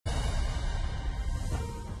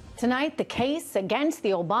Tonight, the case against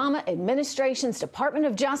the Obama administration's Department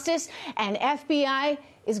of Justice and FBI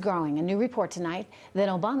is growing. A new report tonight that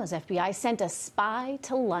Obama's FBI sent a spy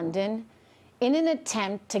to London in an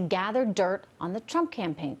attempt to gather dirt on the Trump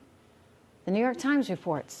campaign. The New York Times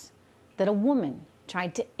reports that a woman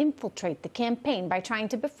tried to infiltrate the campaign by trying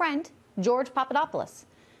to befriend George Papadopoulos.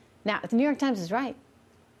 Now, if the New York Times is right,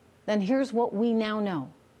 then here's what we now know.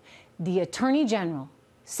 The Attorney General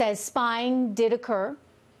says spying did occur.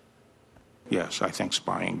 Yes, I think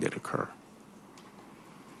spying did occur.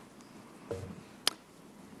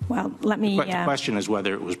 Well, let me... But the question is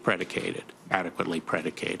whether it was predicated, adequately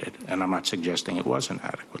predicated. And I'm not suggesting it wasn't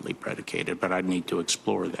adequately predicated, but I'd need to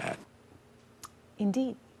explore that.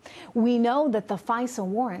 Indeed. We know that the FISA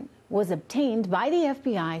warrant was obtained by the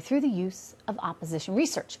FBI through the use of opposition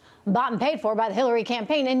research, bought and paid for by the Hillary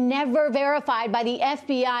campaign and never verified by the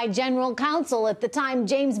FBI General Counsel at the time,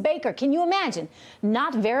 James Baker. Can you imagine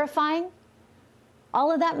not verifying all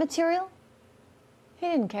of that material? He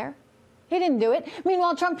didn't care. He didn't do it.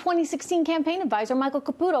 Meanwhile, Trump 2016 campaign advisor Michael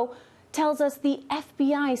Caputo tells us the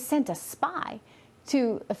FBI sent a spy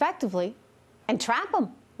to effectively entrap him.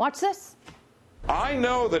 Watch this. I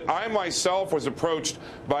know that I myself was approached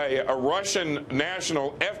by a Russian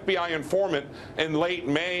national FBI informant in late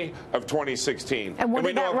May of 2016. And what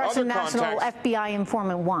did that Russian national FBI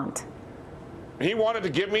informant want? He wanted to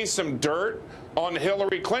give me some dirt on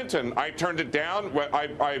Hillary Clinton. I turned it down.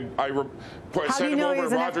 I sent him over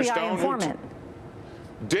to Roger Stone. Informant?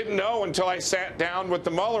 Didn't know until I sat down with the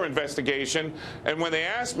Mueller investigation, and when they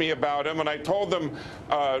asked me about him and I told them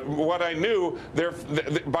what I knew,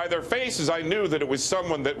 by their faces I knew that it was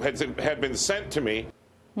someone that had been sent to me.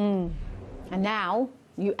 And now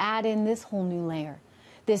you add in this whole new layer.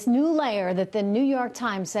 This new layer that the New York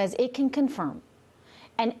Times says it can confirm.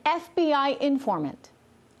 An FBI informant,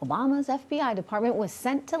 Obama's FBI department, was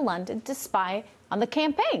sent to London to spy on the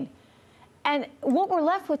campaign. And what we're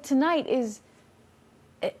left with tonight is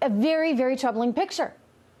a very, very troubling picture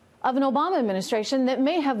of an Obama administration that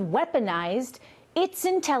may have weaponized its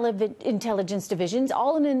intelligence divisions,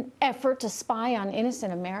 all in an effort to spy on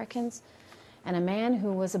innocent Americans, and a man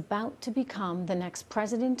who was about to become the next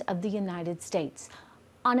president of the United States.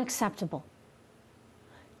 Unacceptable.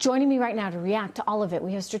 Joining me right now to react to all of it,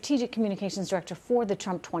 we have Strategic Communications Director for the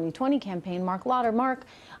Trump 2020 campaign, Marc Lauder. Marc,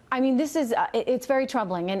 I mean, this is, it's very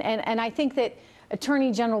troubling. And I think that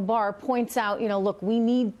Attorney General Barr points out, you know, look, we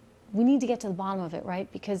need to get to the bottom of it,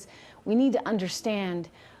 right? Because we need to understand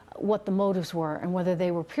what the motives were and whether they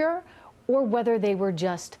were pure or whether they were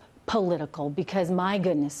just political. Because my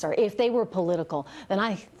goodness, sir, if they were political, then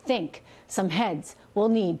I think some heads will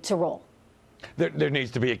need to roll. There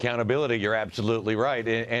needs to be accountability. You're absolutely right.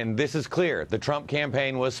 And this is clear. The Trump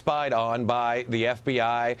campaign was spied on by the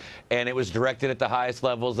FBI, and it was directed at the highest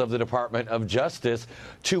levels of the Department of Justice.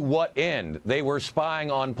 To what end? They were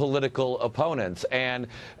spying on political opponents. And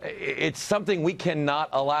it's something we cannot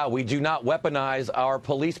allow. We do not weaponize our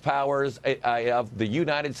police powers of the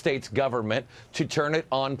United States government to turn it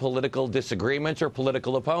on political disagreements or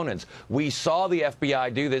political opponents. We saw the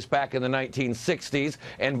FBI do this back in the 1960s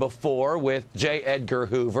and before with J. Edgar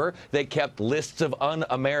Hoover. They kept lists of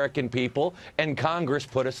un-American people, and Congress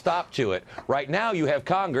put a stop to it. Right now, you have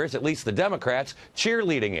Congress, at least the Democrats,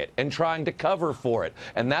 cheerleading it and trying to cover for it.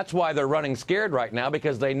 And that's why they're running scared right now,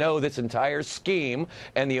 because they know this entire scheme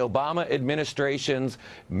and the Obama administration's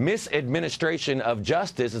misadministration of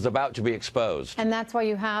justice is about to be exposed. And that's why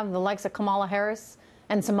you have the likes of Kamala Harris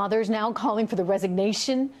and some others now calling for the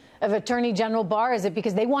resignation of Attorney General Barr. Is it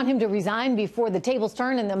because they want him to resign before the tables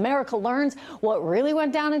turn and America learns what really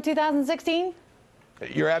went down in 2016?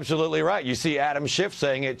 You're absolutely right. You see Adam Schiff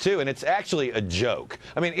saying it, too, and it's actually a joke.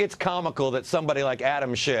 I mean, it's comical that somebody like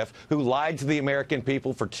Adam Schiff, who lied to the American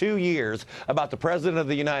people for 2 years about the President of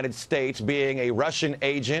the United States being a Russian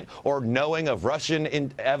agent or knowing of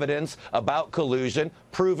Russian evidence about collusion,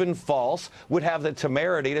 proven false, would have the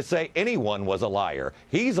temerity to say anyone was a liar.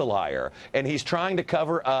 He's a liar, and he's trying to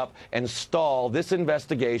cover up and stall this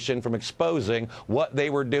investigation from exposing what they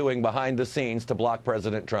were doing behind the scenes to block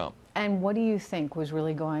President Trump. And what do you think was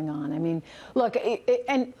really going on? I mean, look,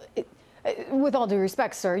 with all due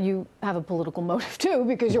respect, sir, you have a political motive, too,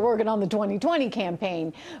 because you're working on the 2020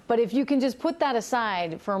 campaign. But if you can just put that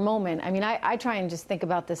aside for a moment, I mean, I try and just think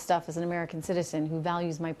about this stuff as an American citizen who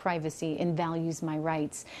values my privacy and values my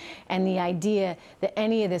rights. And the idea that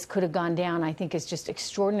any of this could have gone down, I think, is just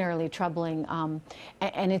extraordinarily troubling.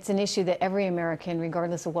 And it's an issue that every American,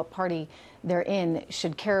 regardless of what party they're in,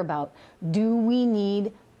 should care about. Do we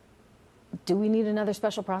need another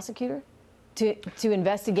special prosecutor to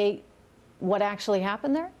investigate what actually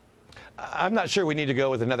happened there? I'm not sure we need to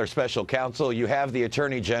go with another special counsel. You have the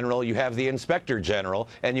Attorney General, you have the Inspector General,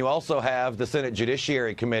 and you also have the Senate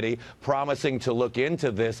Judiciary Committee promising to look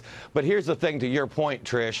into this. But here's the thing, to your point,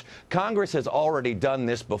 Trish, Congress has already done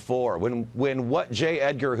this before. When what J.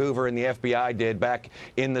 Edgar Hoover and the FBI did back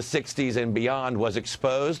in the 60s and beyond was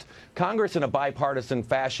exposed, Congress in a bipartisan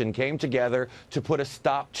fashion came together to put a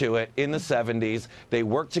stop to it in the 70s. They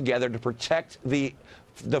worked together to protect the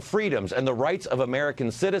freedoms and the rights of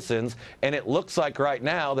American citizens, and it looks like right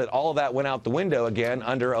now that all of that went out the window again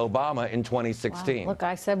under Obama in 2016. Wow. Look,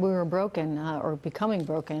 I said we were broken or becoming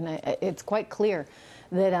broken. It's quite clear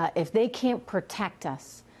that if they can't protect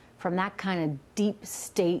us from that kind of deep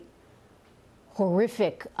state,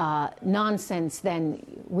 horrific nonsense, then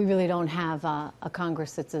we really don't have a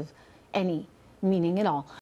Congress that's of any meaning at all.